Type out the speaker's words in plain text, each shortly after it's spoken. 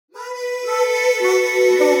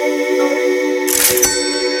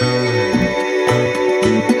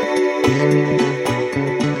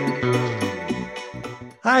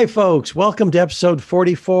Hi, folks. Welcome to episode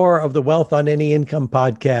 44 of the Wealth on Any Income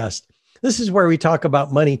podcast. This is where we talk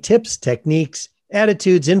about money tips, techniques,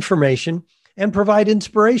 attitudes, information, and provide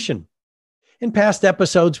inspiration. In past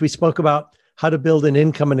episodes, we spoke about how to build an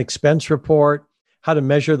income and expense report, how to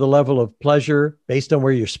measure the level of pleasure based on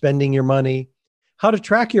where you're spending your money, how to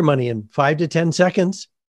track your money in 5 to 10 seconds,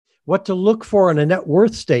 what to look for in a net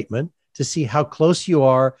worth statement to see how close you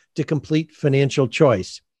are to complete financial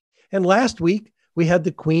choice. And last week, we had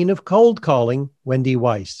the queen of cold calling, Wendy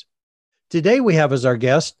Weiss. Today, we have as our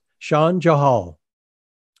guest, Sean Johal.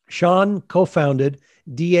 Sean co-founded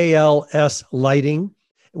DALS Lighting,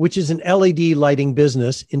 which is an LED lighting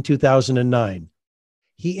business, in 2009.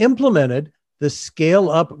 He implemented the Scale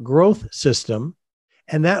Up Growth System,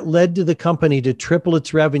 and that led to the company to triple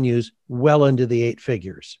its revenues well into the 8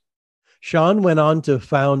 figures. Sean went on to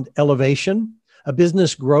found Elevation, a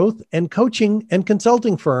business growth and coaching and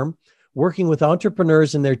consulting firm working with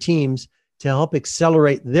entrepreneurs and their teams to help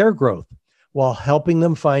accelerate their growth while helping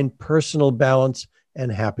them find personal balance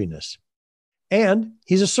and happiness. And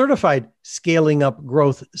he's a certified Scaling Up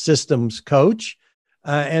Growth Systems coach.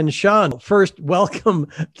 And Sean, first, welcome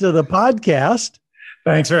to the podcast.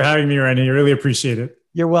 Thanks for having me, Randy. I really appreciate it.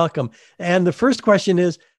 You're welcome. And the first question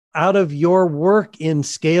is, out of your work in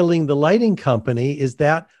scaling the lighting company, is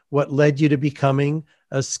that what led you to becoming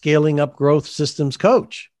a Scaling Up Growth Systems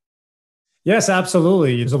coach? Yes,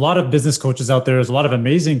 absolutely. There's a lot of business coaches out there. There's a lot of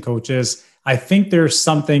amazing coaches. I think there's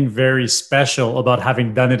something very special about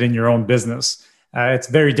having done it in your own business. It's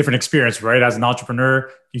a very different experience, right? As an entrepreneur,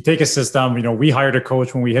 you take a system. We hired a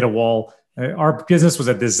coach when we hit a wall. Our business was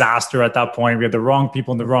a disaster at that point. We had the wrong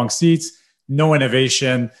people in the wrong seats, no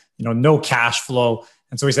innovation, no cash flow.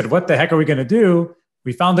 And so we said, what the heck are we going to do?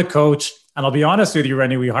 We found a coach. And I'll be honest with you,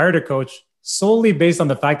 Rennie, we hired a coach solely based on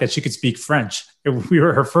the fact that she could speak French. We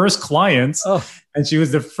were her first clients, and she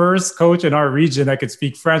was the first coach in our region that could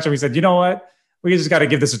speak French. And we said, you know what? We just got to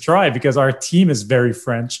give this a try because our team is very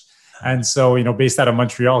French. And so, based out of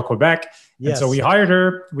Montreal, Quebec. Yes. And so we hired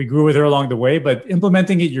her. We grew with her along the way, but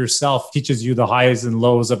implementing it yourself teaches you the highs and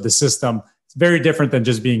lows of the system. It's very different than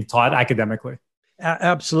just being taught academically.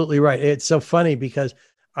 Absolutely right. It's so funny because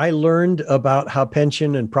I learned about how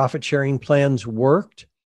pension and profit sharing plans worked.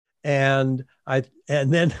 And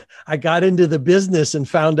then I got into the business and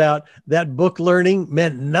found out that book learning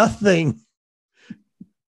meant nothing.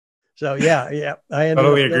 So yeah, I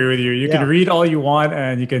totally agree with you. You can read all you want,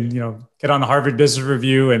 and you can get on the Harvard Business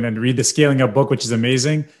Review and read the Scaling Up book, which is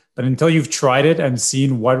amazing. But until you've tried it and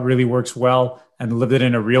seen what really works well and lived it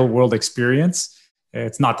in a real world experience,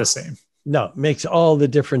 it's not the same. No, it makes all the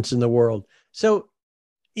difference in the world. So,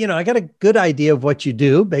 I got a good idea of what you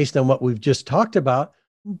do based on what we've just talked about.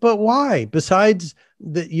 But why? Besides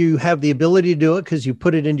that you have the ability to do it because you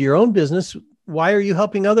put it into your own business, why are you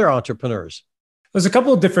helping other entrepreneurs? There's a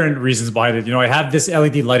couple of different reasons behind it. I have this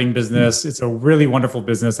LED lighting business. It's a really wonderful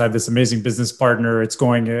business. I have this amazing business partner. It's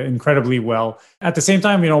going incredibly well. At the same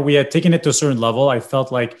time, we had taken it to a certain level. I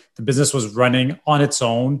felt like the business was running on its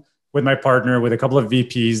own with my partner, with a couple of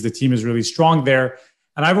VPs. The team is really strong there.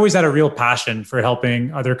 And I've always had a real passion for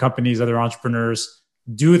helping other companies, other entrepreneurs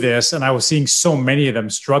do this. And I was seeing so many of them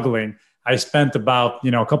struggling. I spent about,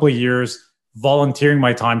 a couple of years volunteering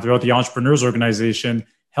my time throughout the Entrepreneurs Organization,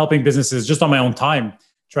 helping businesses just on my own time,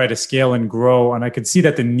 try to scale and grow. And I could see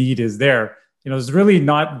that the need is there. There's really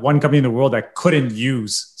not one company in the world that couldn't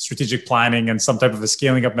use strategic planning and some type of a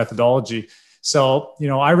scaling up methodology. So,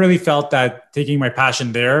 I really felt that taking my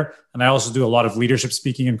passion there, and I also do a lot of leadership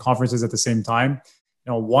speaking and conferences at the same time,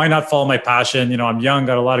 why not follow my passion? I'm young,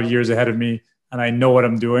 got a lot of years ahead of me, and I know what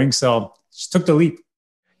I'm doing. So just took the leap.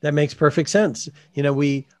 That makes perfect sense.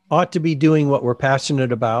 We ought to be doing what we're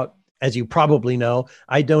passionate about. As you probably know,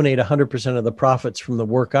 I donate 100% of the profits from the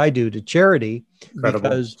work I do to charity. Incredible.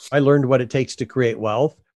 Because I learned what it takes to create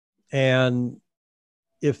wealth. And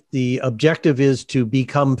if the objective is to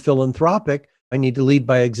become philanthropic, I need to lead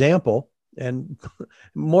by example. And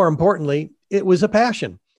more importantly, it was a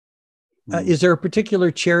passion. Is there a particular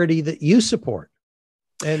charity that you support?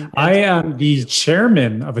 And I am the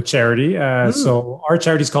chairman of a charity. So our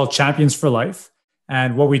charity is called Champions for Life.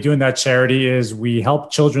 And what we do in that charity is we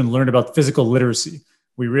help children learn about physical literacy.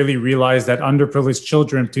 We really realize that underprivileged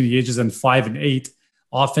children to the ages of 5 and 8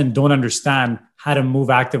 often don't understand how to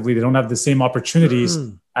move actively. They don't have the same opportunities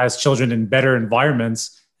as children in better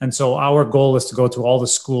environments. And so our goal is to go to all the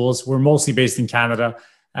schools. We're mostly based in Canada,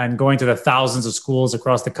 and going to the thousands of schools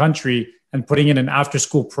across the country and putting in an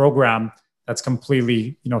after-school program that's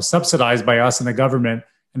completely, subsidized by us and the government,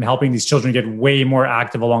 and helping these children get way more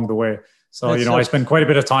active along the way. So, I spend quite a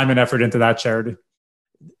bit of time and effort into that charity.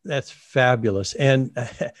 That's fabulous. And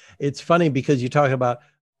it's funny because you talk about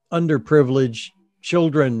underprivileged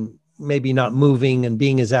children maybe not moving and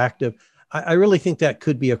being as active. I really think that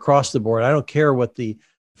could be across the board. I don't care what the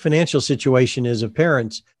financial situation is of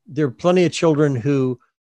parents. There are plenty of children who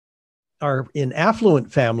are in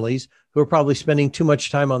affluent families who are probably spending too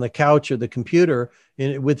much time on the couch or the computer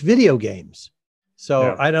with video games. So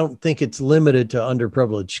yeah. I don't think it's limited to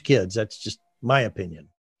underprivileged kids. That's just my opinion.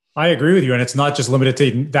 I agree with you. And it's not just limited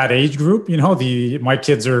to that age group. You know, my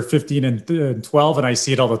kids are 15 and 12, and I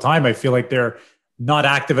see it all the time. I feel like they're not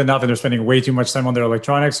active enough and they're spending way too much time on their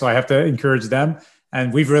electronics. So I have to encourage them.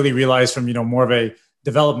 And we've really realized from, more of a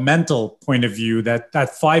developmental point of view that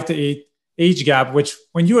 5 to 8 age gap, which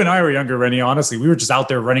when you and I were younger, Rennie, honestly, we were just out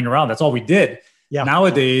there running around. That's all we did. Yeah.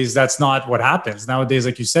 Nowadays, that's not what happens. Nowadays,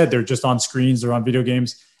 like you said, they're just on screens, they're on video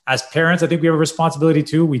games. As parents, I think we have a responsibility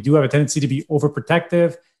too. We do have a tendency to be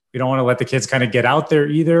overprotective. We don't want to let the kids kind of get out there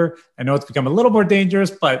either. I know it's become a little more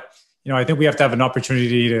dangerous, but I think we have to have an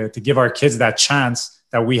opportunity to give our kids that chance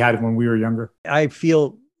that we had when we were younger. I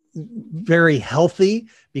feel very healthy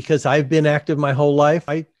because I've been active my whole life.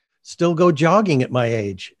 I still go jogging at my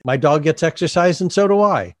age. My dog gets exercise and so do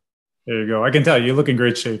I. There you go. I can tell you look in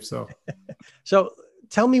great shape. So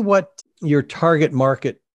tell me what your target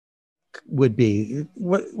market would be.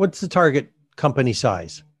 What's the target company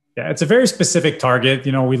size? Yeah, it's a very specific target.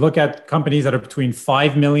 We look at companies that are between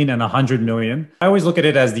 5 million and 100 million. I always look at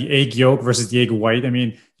it as the egg yolk versus the egg white. I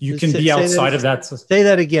mean, you can be outside of that. Say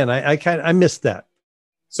that again. I missed that.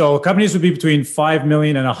 So companies would be between 5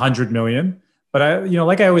 million and 100 million. But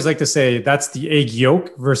like I always like to say, that's the egg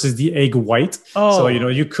yolk versus the egg white. Oh. So,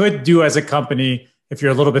 you could do as a company if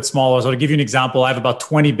you're a little bit smaller. So to give you an example, I have about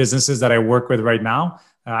 20 businesses that I work with right now.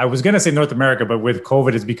 I was going to say North America, but with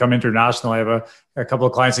COVID, it's become international. I have a couple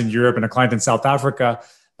of clients in Europe and a client in South Africa.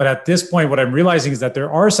 But at this point, what I'm realizing is that there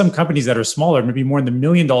are some companies that are smaller, maybe more in the $1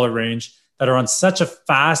 million range, that are on such a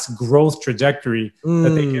fast growth trajectory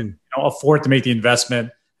that they can afford to make the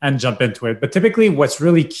investment and jump into it. But typically, what's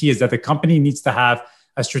really key is that the company needs to have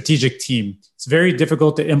a strategic team. It's very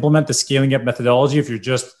difficult to implement the scaling up methodology if you're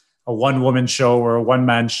just a one-woman show or a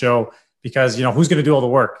one-man show. Because, who's going to do all the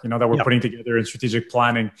work, that we're putting together in strategic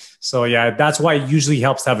planning. So, yeah, that's why it usually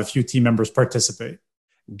helps to have a few team members participate.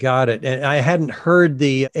 Got it. And I hadn't heard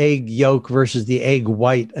the egg yolk versus the egg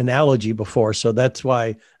white analogy before. So that's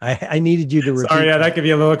why I needed you to repeat. Sorry, yeah, that could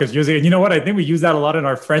be a little confusing. And you know what? I think we use that a lot in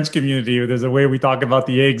our French community. There's a way we talk about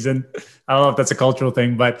the eggs. And I don't know if that's a cultural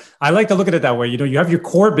thing, but I like to look at it that way. You have your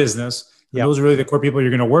core business. And those are really the core people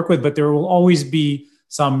you're going to work with. But there will always be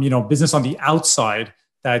some, business on the outside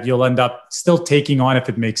that you'll end up still taking on if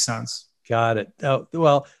it makes sense. Got it. Oh,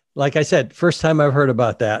 well, like I said, first time I've heard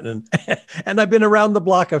about that. And I've been around the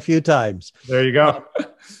block a few times. There you go.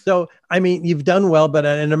 So, I mean, you've done well, and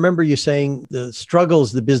I remember you saying the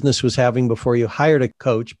struggles the business was having before you hired a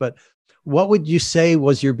coach, but what would you say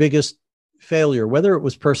was your biggest failure, whether it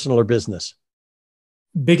was personal or business?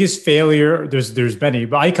 Biggest failure, there's many,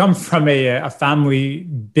 but I come from a family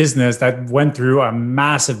business that went through a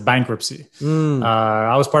massive bankruptcy.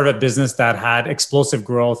 I was part of a business that had explosive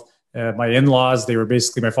growth. My in-laws,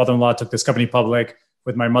 my father-in-law took this company public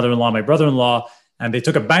with my mother-in-law, my brother-in-law, and they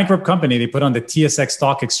took a bankrupt company. They put on the TSX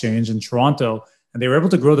stock exchange in Toronto, and they were able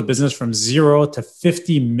to grow the business from 0 to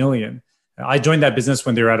 50 million. I joined that business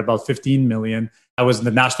when they were at about 15 million. I was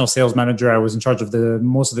the national sales manager. I was in charge of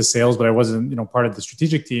most of the sales, but I wasn't, part of the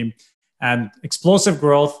strategic team. And explosive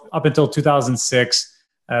growth up until 2006.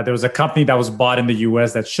 There was a company that was bought in the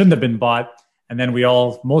US that shouldn't have been bought. And then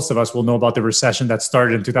most of us will know about the recession that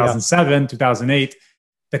started in 2007, 2008.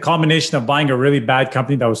 The combination of buying a really bad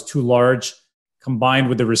company that was too large, combined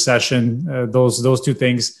with the recession, those two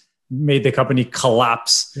things made the company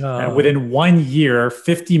collapse. Within 1 year,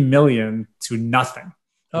 50 million to nothing,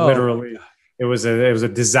 literally. It was a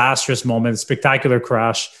disastrous moment, spectacular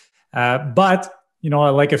crash. But,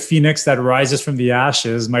 like a phoenix that rises from the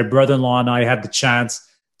ashes, my brother-in-law and I had the chance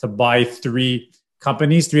to buy 3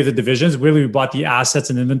 companies, 3 of the divisions. Really, we bought the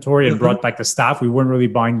assets and inventory and brought back the staff. We weren't really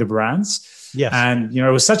buying the brands. Yes. And, it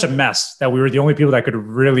was such a mess that we were the only people that could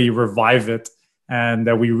really revive it.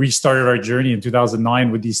 And we restarted our journey in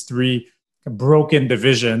 2009 with these 3 broken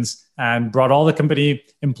divisions and brought all the company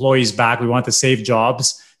employees back. We wanted to save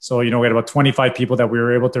jobs. So, we had about 25 people that we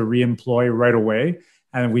were able to re-employ right away.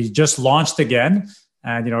 And we just launched again.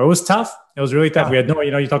 And, it was tough. It was really tough. We had no,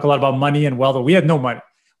 you talk a lot about money and wealth, but we had no money.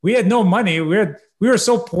 We had no money. We were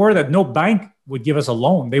so poor that no bank would give us a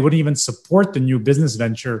loan. They wouldn't even support the new business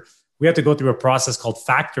venture. We had to go through a process called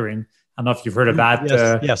factoring. I don't know if you've heard of that.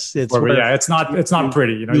 Yes. It's not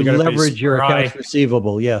pretty. You got to leverage your accounts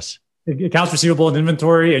receivable. Yes. accounts receivable and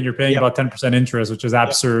inventory, and you're paying Yep. about 10% interest, which is Yep.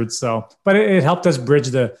 absurd. So, but it helped us bridge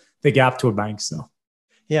the gap to a bank. So,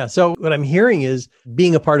 Yeah. So what I'm hearing is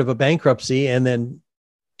being a part of a bankruptcy and then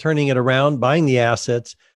turning it around, buying the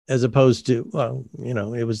assets, as opposed to, well,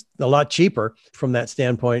 it was a lot cheaper from that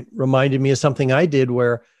standpoint, reminded me of something I did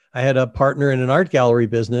where I had a partner in an art gallery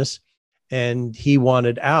business and he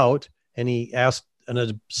wanted out and he asked an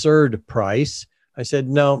absurd price. I said,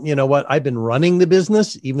 no, you know what? I've been running the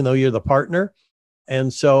business, even though you're the partner.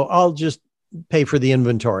 And so I'll just pay for the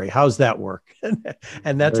inventory. How's that work?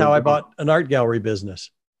 And that's how I bought an art gallery business.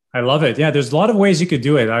 I love it. Yeah, there's a lot of ways you could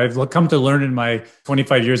do it. I've come to learn in my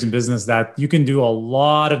 25 years in business that you can do a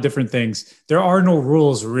lot of different things. There are no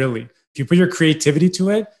rules, really. If you put your creativity to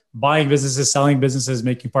it, buying businesses, selling businesses,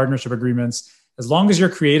 making partnership agreements, as long as you're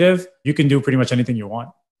creative, you can do pretty much anything you want.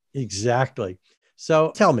 Exactly.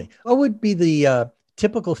 So tell me, what would be the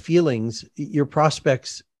typical feelings your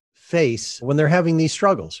prospects face when they're having these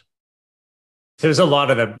struggles? There's a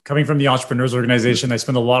lot of them. Coming from the Entrepreneurs Organization, I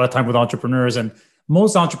spend a lot of time with entrepreneurs, and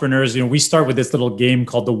most entrepreneurs, we start with this little game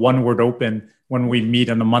called the One Word Open when we meet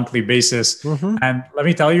on a monthly basis. Mm-hmm. And let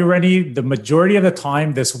me tell you, Rennie, the majority of the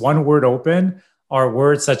time, this One Word Open are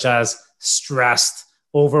words such as stressed,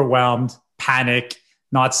 overwhelmed, panic,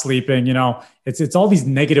 not sleeping. It's all these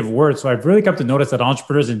negative words. So I've really come to notice that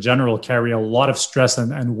entrepreneurs in general carry a lot of stress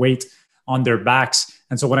and weight on their backs.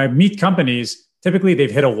 And so when I meet companies, typically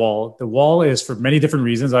they've hit a wall. The wall is for many different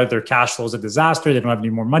reasons. Either their cash flow is a disaster, they don't have any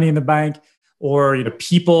more money in the bank, or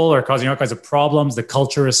people are causing all kinds of problems. The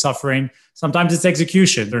culture is suffering. Sometimes it's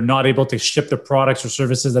execution. They're not able to ship the products or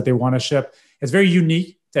services that they want to ship. It's very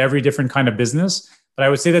unique to every different kind of business. But I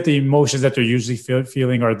would say that the emotions that they're usually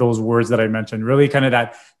feeling are those words that I mentioned, really kind of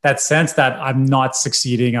that sense that I'm not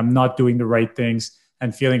succeeding, I'm not doing the right things,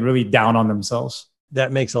 and feeling really down on themselves.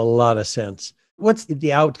 That makes a lot of sense. What's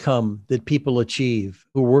the outcome that people achieve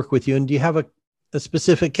who work with you? And do you have a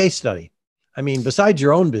specific case study? I mean, besides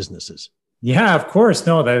your own businesses? Yeah, of course.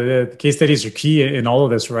 No, the case studies are key in all of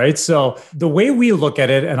this, right? So the way we look at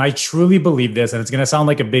it, and I truly believe this, and it's going to sound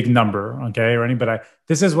like a big number, okay, Rennie, but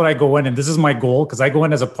this is what I go in, and this is my goal, because I go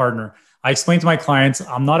in as a partner. I explain to my clients,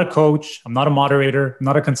 I'm not a coach, I'm not a moderator, I'm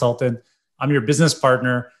not a consultant. I'm your business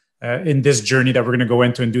partner in this journey that we're going to go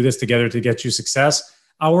into and do this together to get you success.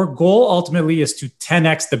 Our goal ultimately is to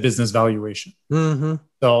 10x the business valuation. Mm-hmm.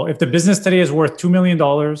 So if the business today is worth $2 million,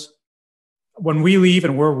 when we leave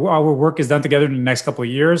and our work is done together in the next couple of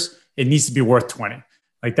years, it needs to be worth 20.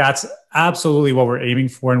 Like that's absolutely what we're aiming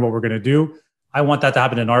for and what we're going to do. I want that to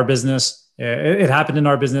happen in our business. It happened in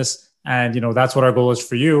our business. And, that's what our goal is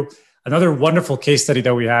for you. Another wonderful case study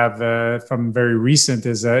that we have from very recent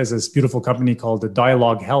is this beautiful company called the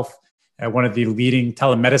Dialogue Health, one of the leading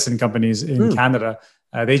telemedicine companies in Canada.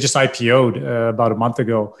 They just IPO'd about a month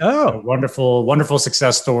ago. Oh, wonderful, wonderful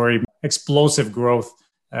success story, explosive growth.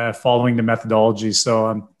 Following the methodology.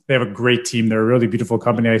 So they have a great team. They're a really beautiful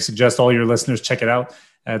company. I suggest all your listeners check it out.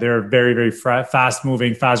 They're a very, very fast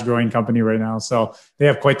moving, fast growing company right now. So they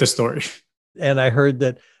have quite the story. And I heard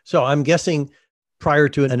that. So I'm guessing prior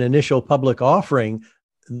to an initial public offering,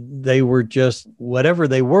 they were just whatever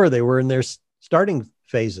they were in their starting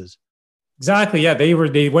phases. Exactly. Yeah. They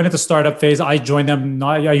went into startup phase. I joined them.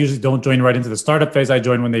 I usually don't join right into the startup phase. I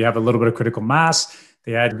join when they have a little bit of critical mass.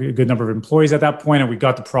 They had a good number of employees at that point, and we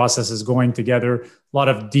got the processes going together. A lot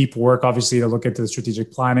of deep work, obviously, to look into the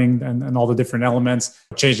strategic planning and all the different elements,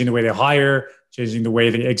 changing the way they hire, changing the way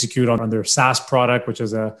they execute on their SaaS product, which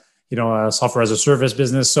is a software as a service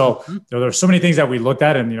business. So there are so many things that we looked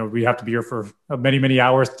at, and we have to be here for many, many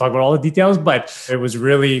hours to talk about all the details. But it was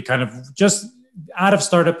really kind of just out of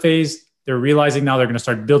startup phase. They're realizing now they're going to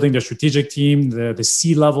start building their strategic team, the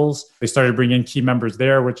C levels. They started bringing in key members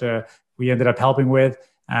there, which we ended up helping with.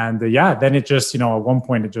 And then it just, at one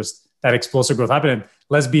point, that explosive growth happened. And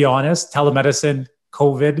let's be honest, telemedicine,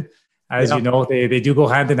 COVID, as you know, they do go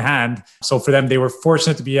hand in hand. So for them, they were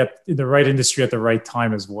fortunate to be in the right industry at the right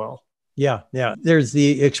time as well. Yeah. Yeah. There's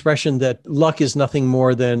the expression that luck is nothing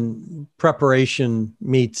more than preparation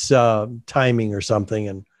meets timing or something.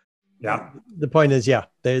 And the point is,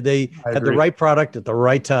 they had the right product at the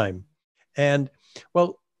right time. And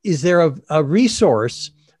well, is there a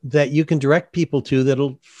resource that you can direct people to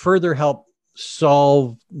that'll further help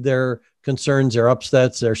solve their concerns, their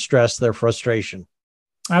upsets, their stress, their frustration?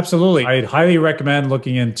 Absolutely. I'd highly recommend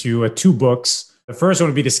looking into 2 books. The first one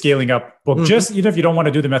would be the Scaling Up book. Just even if you don't want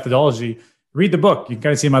to do the methodology, read the book. You can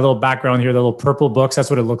kind of see my little background here, the little purple books. That's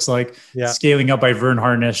what it looks like. Yeah. Scaling Up by Vern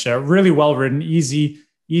Harnish. Really well written, easy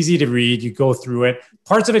easy to read. You go through it.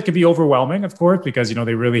 Parts of it could be overwhelming, of course, because,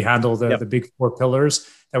 they really handle the big four pillars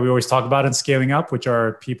that we always talk about in scaling up, which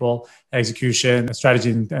are people, execution,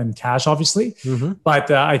 strategy, and cash, obviously. Mm-hmm. But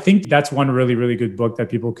I think that's one really, really good book that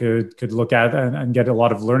people could look at and get a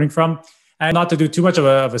lot of learning from. And not to do too much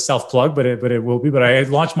of a self-plug, but it will be. But I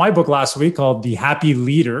launched my book last week called The Happy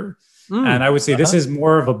Leader. And I would say this is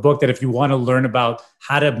more of a book that if you want to learn about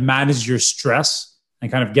how to manage your stress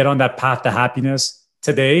and kind of get on that path to happiness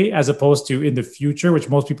today, as opposed to in the future, which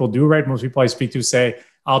most people do, right? Most people I speak to say,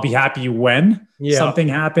 I'll be happy when something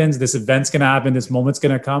happens, this event's going to happen, this moment's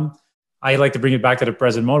going to come. I like to bring it back to the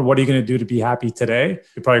present moment. What are you going to do to be happy today?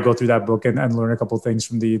 You probably go through that book and learn a couple of things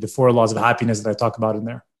from the 4 laws of happiness that I talk about in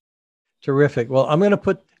there. Terrific. Well, I'm going to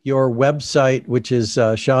put your website, which is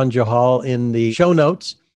Sean Johal, in the show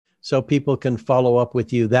notes so people can follow up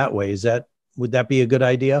with you that way. Would that be a good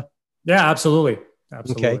idea? Yeah, absolutely.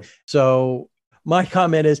 Okay. So my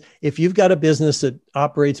comment is, if you've got a business that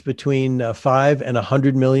operates between $5 and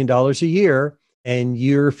 $100 million a year, and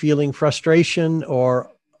you're feeling frustration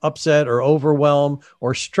or upset or overwhelm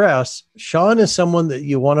or stress, Sean is someone that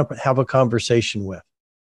you want to have a conversation with.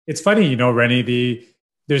 It's funny, Rennie,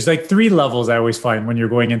 there's like 3 levels I always find when you're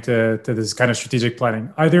going into this kind of strategic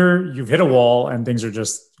planning. Either you've hit a wall and things are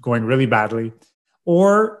just going really badly,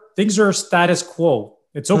 or things are status quo.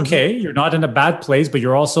 It's okay. Mm-hmm. You're not in a bad place, but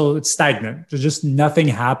you're also stagnant. There's just nothing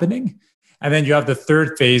happening. And then you have the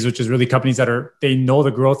third phase, which is really companies they know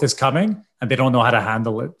the growth is coming and they don't know how to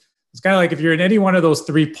handle it. It's kind of like if you're in any one of those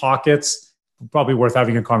 3 pockets, probably worth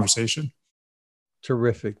having a conversation.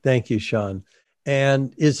 Terrific. Thank you, Sean.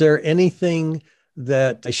 And is there anything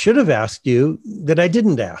that I should have asked you that I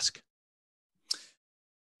didn't ask?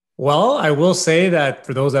 Well, I will say that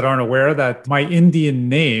for those that aren't aware, that my Indian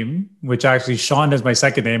name, which actually Sean is my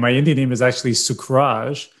second name, my Indian name is actually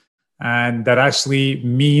Sukhraj. And that actually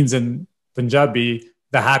means in Punjabi,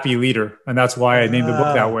 the happy leader. And that's why I named the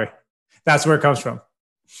book that way. That's where it comes from.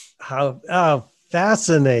 How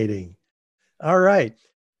fascinating. All right.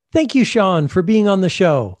 Thank you, Sean, for being on the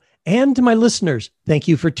show. And to my listeners, thank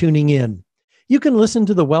you for tuning in. You can listen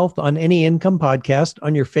to the Wealth on Any Income podcast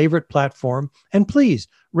on your favorite platform, and please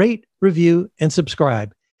rate, review, and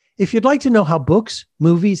subscribe. If you'd like to know how books,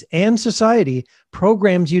 movies, and society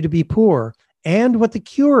programs you to be poor and what the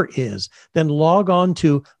cure is, then log on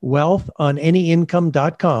to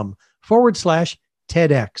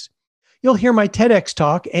wealthonanyincome.com/TEDx. You'll hear my TEDx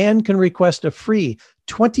talk and can request a free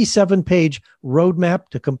 27-page roadmap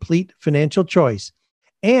to complete financial choice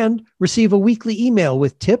and receive a weekly email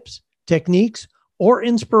with tips, techniques, or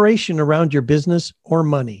inspiration around your business or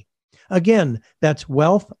money. Again, that's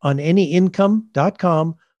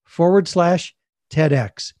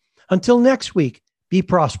wealthonanyincome.com/TEDx. Until next week, be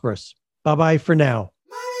prosperous. Bye-bye for now.